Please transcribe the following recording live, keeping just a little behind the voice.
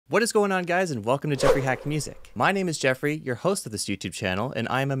What is going on, guys, and welcome to Jeffrey Hack Music. My name is Jeffrey, your host of this YouTube channel, and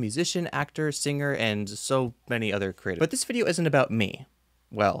I'm a musician, actor, singer, and so many other creatives. But this video isn't about me.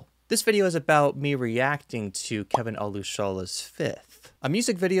 Well, this video is about me reacting to Kevin Olusola's Fifth, a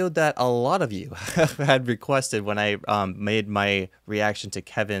music video that a lot of you had requested when I made my reaction to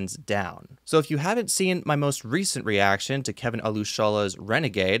Kevin's Down. So if you haven't seen my most recent reaction to Kevin Olusola's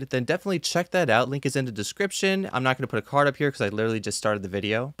Renegade, then definitely check that out. Link is in the description. I'm not going to put a card up here because I literally just started the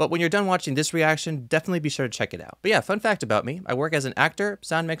video. But when you're done watching this reaction, definitely be sure to check it out. But yeah, fun fact about me, I work as an actor,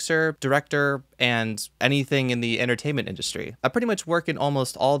 sound mixer, director, and anything in the entertainment industry. I pretty much work in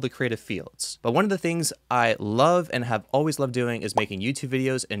almost all the creative fields. But one of the things I love and have always loved doing is making YouTube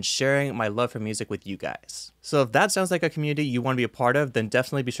videos and sharing my love for music with you guys. So if that sounds like a community you want to be a part of, then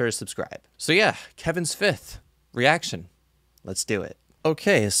definitely be sure to subscribe. So yeah, Kevin's Fifth reaction. Let's do it.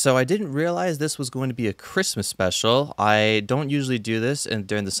 Okay, so I didn't realize this was going to be a Christmas special. I don't usually do this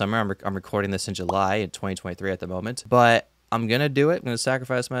during the summer. I'm recording this in July in 2023 at the moment, but I'm gonna do it. I'm gonna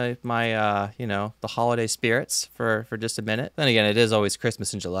sacrifice my you know, the holiday spirits for just a minute. Then again, it is always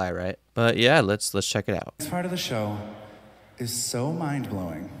Christmas in July, right? But yeah, let's check it out. This part of the show is so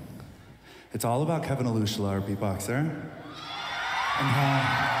mind-blowing. It's all about Kevin Olusola, our beatboxer,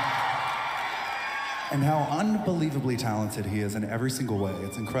 and how unbelievably talented he is in every single way.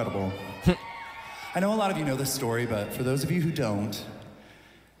 It's incredible. I know a lot of you know this story, but for those of you who don't,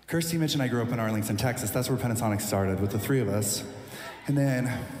 Kirsty, Mitch, and I grew up in Arlington, Texas. That's where Pentatonic started, with the three of us. And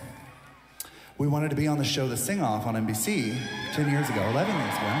then we wanted to be on the show The Sing Off on NBC 11 years ago.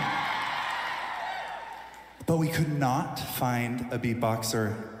 But we could not find a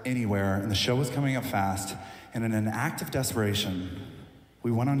beatboxer anywhere, and the show was coming up fast. And in an act of desperation,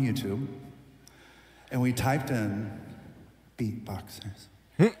 we went on YouTube, and we typed in beatboxers.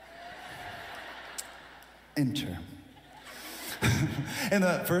 Enter. And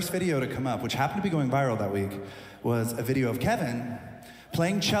the first video to come up, which happened to be going viral that week, was a video of Kevin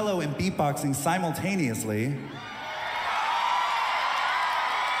playing cello and beatboxing simultaneously.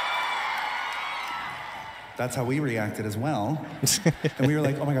 That's how we reacted as well. And we were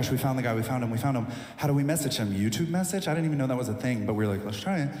like, oh my gosh, we found the guy, we found him. How do we message him? YouTube message? I didn't even know that was a thing, but we were like, let's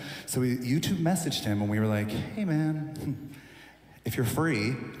try it. So we YouTube messaged him, and we were like, hey man, if you're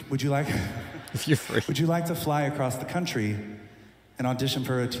free, would you like to fly across the country and audition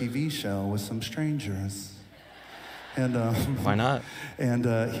for a TV show with some strangers? And why not? And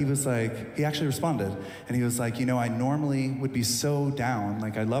he was like, he actually responded, and he was like, you know, I normally would be so down.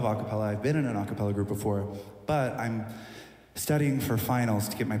 Like, I love acapella. I've been in an acapella group before, but I'm studying for finals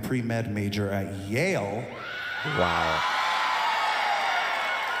to get my pre-med major at Yale. Wow.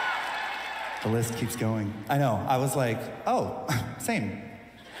 The list keeps going. I know. I was like, oh, same.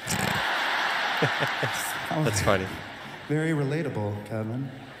 That's funny. Very relatable,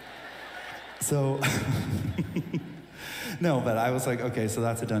 Kevin. So, no, but I was like, okay, so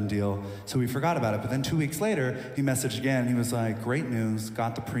that's a done deal. So we forgot about it. But then 2 weeks later, he messaged again. He was like, great news,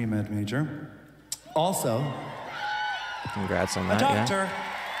 got the pre-med major. Also, congrats on that. A doctor,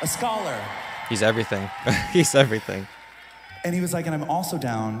 a scholar. He's everything. He's everything. And he was like, and I'm also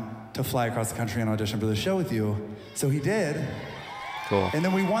down to fly across the country and audition for the show with you. So he did. Cool. And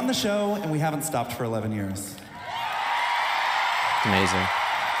then we won the show, and we haven't stopped for 11 years. Amazing.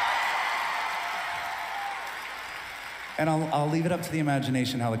 And I'll leave it up to the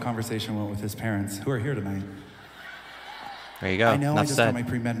imagination how the conversation went with his parents, who are here tonight. There you go. I know Enough I just said. got my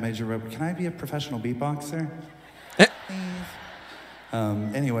pre-med major, but can I be a professional beatboxer?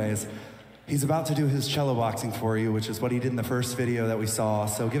 Anyways, he's about to do his cello boxing for you, which is what he did in the first video that we saw.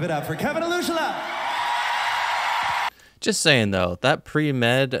 So give it up for Kevin Olusola! Just saying though, that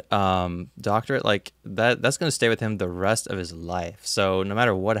pre-med doctorate, like that's gonna stay with him the rest of his life. So no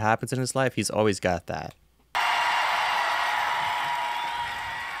matter what happens in his life, he's always got that.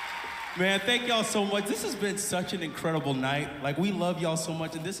 Man, thank y'all so much. This has been such an incredible night. Like, we love y'all so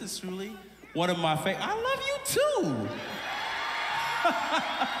much, and this is truly one of my favorite. I love you too.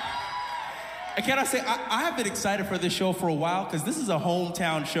 And can I say, I have been excited for this show for a while, because this is a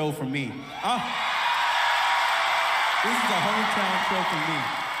hometown show for me. This is a hometown show for me.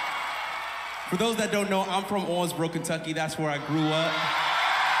 For those that don't know, I'm from Owensboro, Kentucky. That's where I grew up.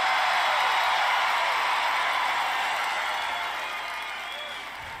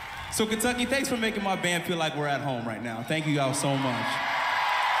 So Kentucky, thanks for making my band feel like we're at home right now. Thank you all so much.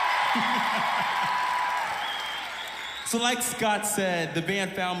 So like Scott said, the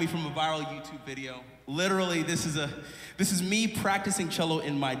band found me from a viral YouTube video. Literally, this is me practicing cello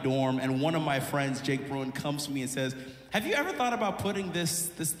in my dorm, and one of my friends, Jake Bruin, comes to me and says, have you ever thought about putting this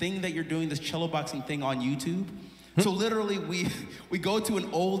thing that you're doing, this cello boxing thing, on YouTube? So literally, we go to an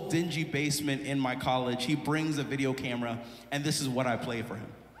old dingy basement in my college. He brings a video camera, and this is what I play for him.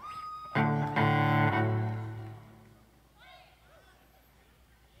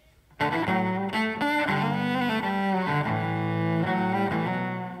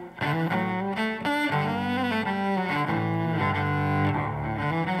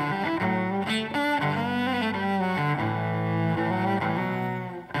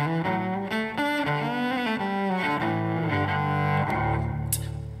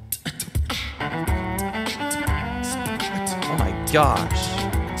 Oh my gosh.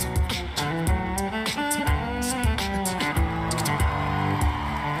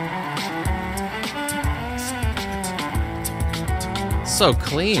 So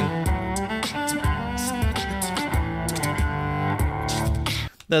clean.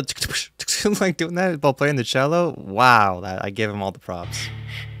 Like doing that while playing the cello. Wow, I give him all the props.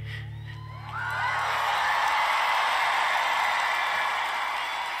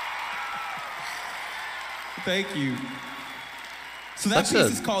 Thank you. So that piece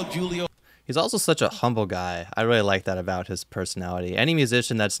is called Julio. He's also such a humble guy. I really like that about his personality. Any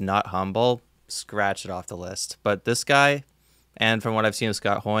musician that's not humble, scratch it off the list. But this guy, and from what I've seen of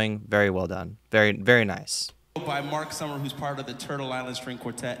Scott Hoying, very well done. Very, very nice. By Mark Summer, who's part of the Turtle Island String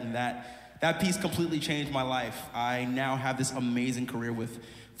Quartet, and that piece completely changed my life. I now have this amazing career with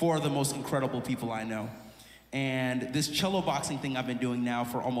 4 of the most incredible people I know. And this cello boxing thing I've been doing now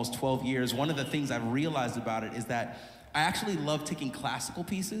for almost 12 years, one of the things I've realized about it is that I actually love taking classical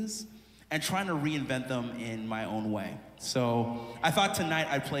pieces and trying to reinvent them in my own way. So I thought tonight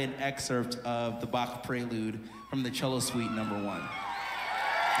I'd play an excerpt of the Bach Prelude from the Cello Suite No. 1.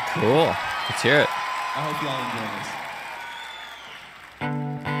 Cool. Let's hear it. I hope you all enjoy this.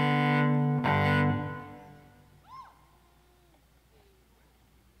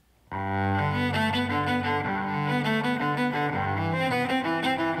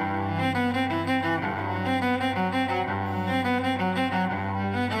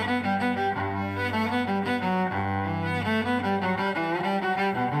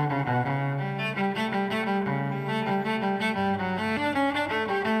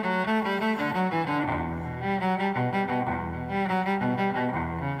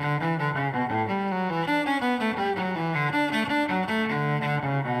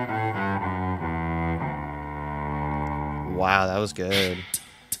 Wow, that was good.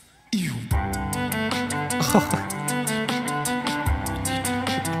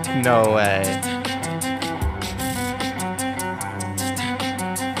 No way.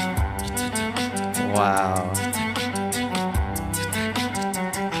 Wow.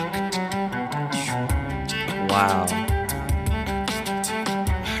 Wow.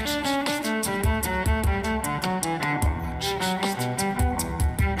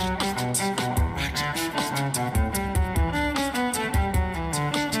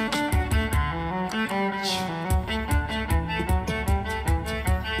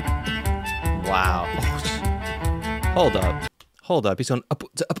 Wow. Hold up. Hold up. He's going up,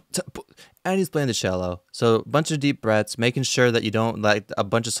 and he's playing the cello. So a bunch of deep breaths, making sure that you don't, like, a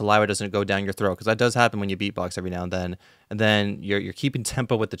bunch of saliva doesn't go down your throat, because that does happen when you beatbox every now and then. And then you're keeping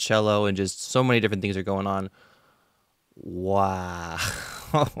tempo with the cello, and just so many different things are going on. Wow.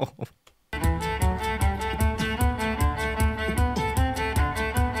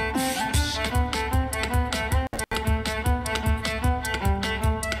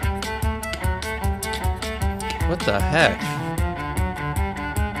 What the heck?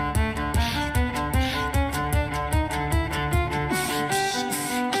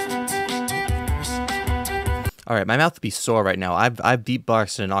 All right, my mouth would be sore right now. I've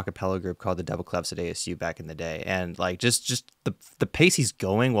beatboxed in an a cappella group called the Double Clefs at ASU back in the day, and like just the pace he's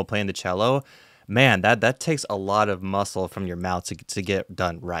going while playing the cello, man, that takes a lot of muscle from your mouth to get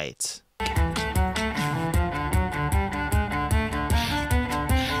done right.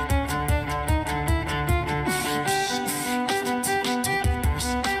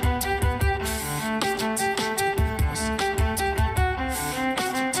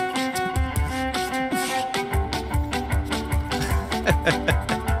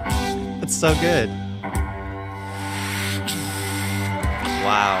 It's so good.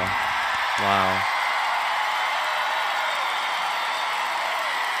 Wow. Wow.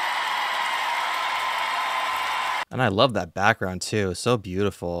 And I love that background too. So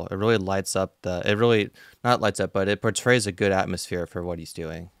beautiful. It really lights up not lights up, but it portrays a good atmosphere for what he's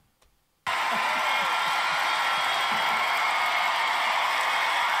doing.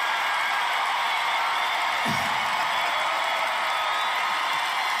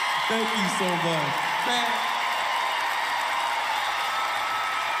 Thank you so much.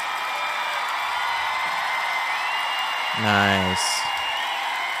 Nice.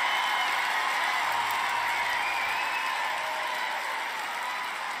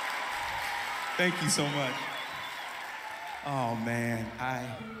 Thank you so much. Oh man,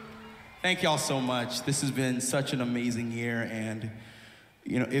 thank y'all so much. This has been such an amazing year, and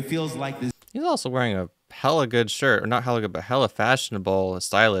you know, it feels like this. He's also wearing a hella good shirt, or not hella good, but hella fashionable,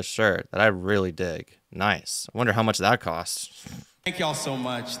 stylish shirt that I really dig. Nice. I wonder how much that costs. Thank y'all so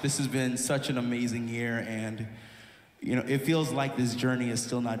much. This has been such an amazing year, and you know, it feels like this journey is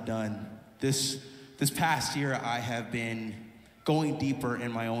still not done. This past year, I have been going deeper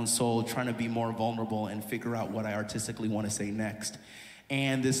in my own soul, trying to be more vulnerable and figure out what I artistically want to say next.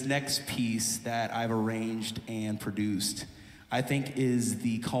 And this next piece that I've arranged and produced, I think is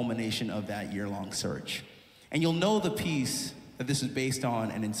the culmination of that year-long search. And you'll know the piece that this is based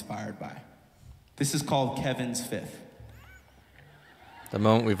on and inspired by. This is called Kevin's Fifth. The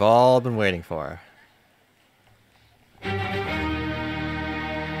moment we've all been waiting for.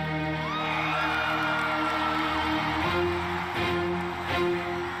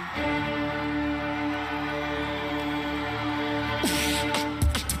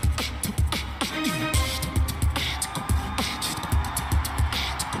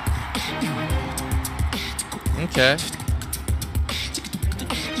 Okay.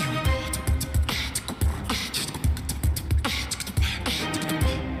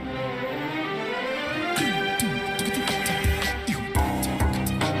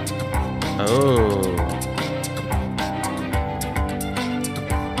 Oh.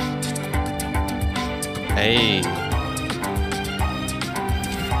 Hey.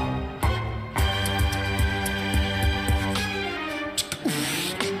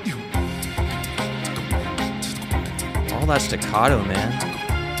 All that staccato, man.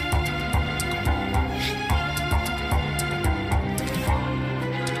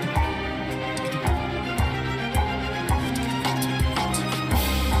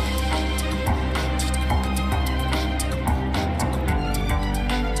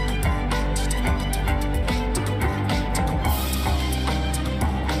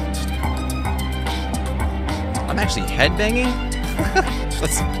 I'm actually headbanging?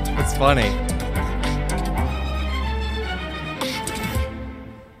 That's funny.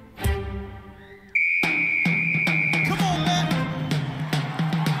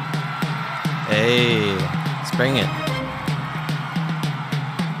 Hey, let's bring it.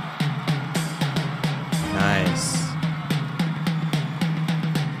 Nice.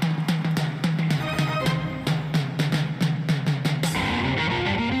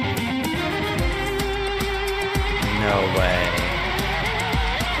 No way.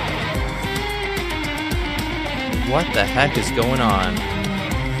 What the heck is going on?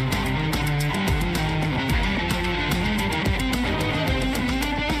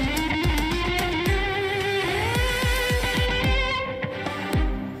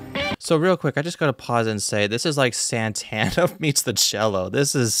 So real quick, I just gotta pause and say, this is like Santana meets the cello.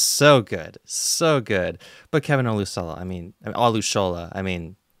 This is so good, so good. But Kevin Olusola,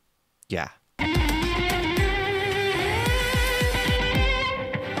 Olusola, yeah.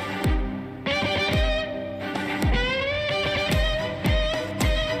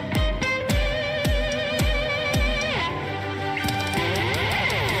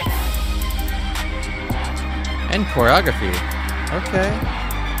 And choreography, okay.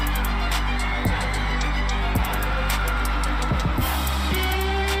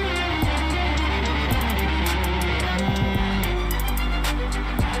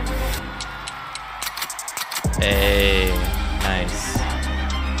 Hey, nice.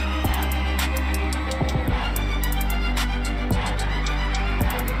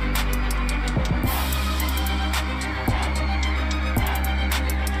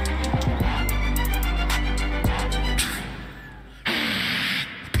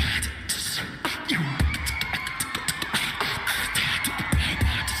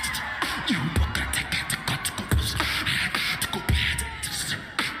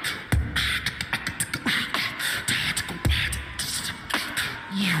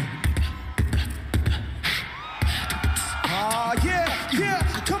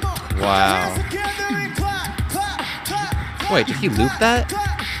 Wow. Wait, did he loop that?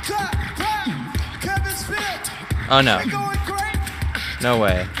 Oh no. No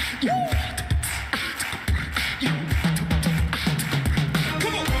way.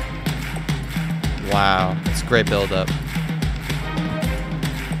 Wow, it's great build up.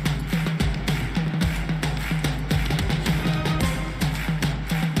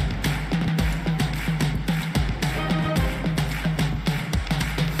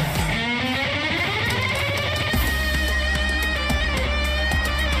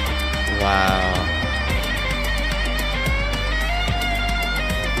 Wow.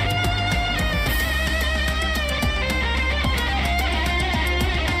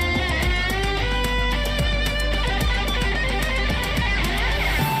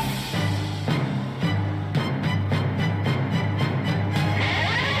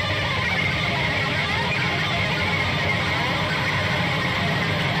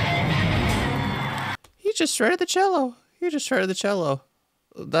 just shredded the cello. He just shredded the cello.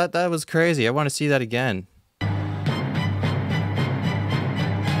 That was crazy. I want to see that again.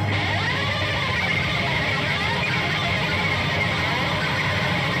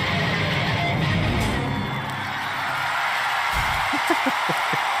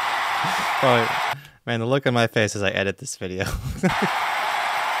 Oh, man, the look on my face as I edit this video. Give it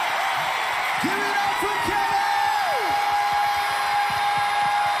up for Kevin!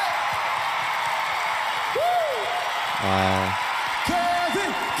 Wow.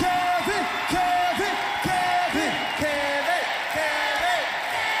 Kevin, Kevin, Kevin, Kevin, Kevin, Kevin.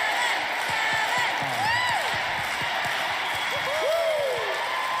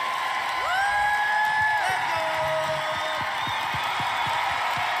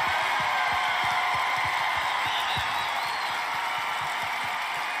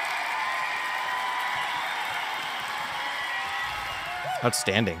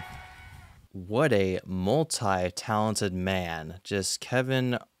 Outstanding. What a multi-talented man. Just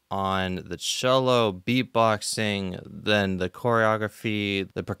Kevin on the cello, beatboxing, then the choreography,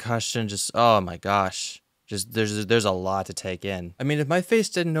 the percussion, just, oh my gosh. Just there's a lot to take in. I mean, if my face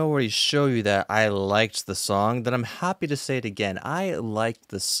didn't already show you that I liked the song, then I'm happy to say it again. I liked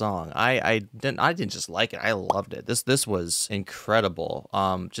the song. I didn't just like it. I loved it. This was incredible.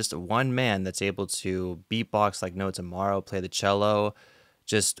 Just one man that's able to beatbox like no tomorrow, play the cello.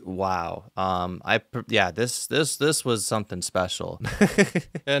 Just wow. Yeah, this was something special.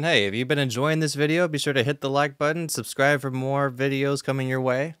 And hey, if you've been enjoying this video, be sure to hit the like button, subscribe for more videos coming your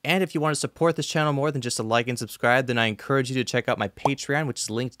way. And if you want to support this channel more than just a like and subscribe, then I encourage you to check out my Patreon, which is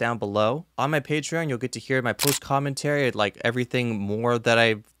linked down below. On my Patreon, you'll get to hear my post commentary, like everything more that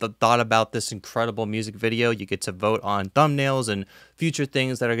I've thought about this incredible music video. You get to vote on thumbnails and future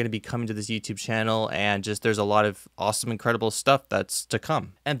things that are going to be coming to this YouTube channel, and just there's a lot of awesome, incredible stuff that's to come.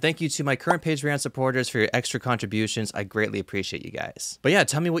 And thank you to my current Patreon supporters for your extra contributions. I greatly appreciate you guys. But yeah,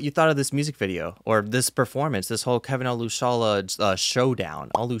 tell me what you thought of this music video or this performance, this whole Kevin Olusola showdown.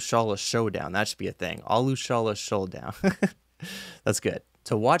 Olusola showdown. That should be a thing. Olusola showdown. That's good.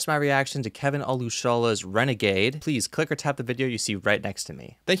 To watch my reaction to Kevin Olusola's Renegade, please click or tap the video you see right next to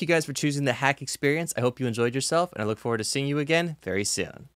me. Thank you guys for choosing the hack experience. I hope you enjoyed yourself, and I look forward to seeing you again very soon.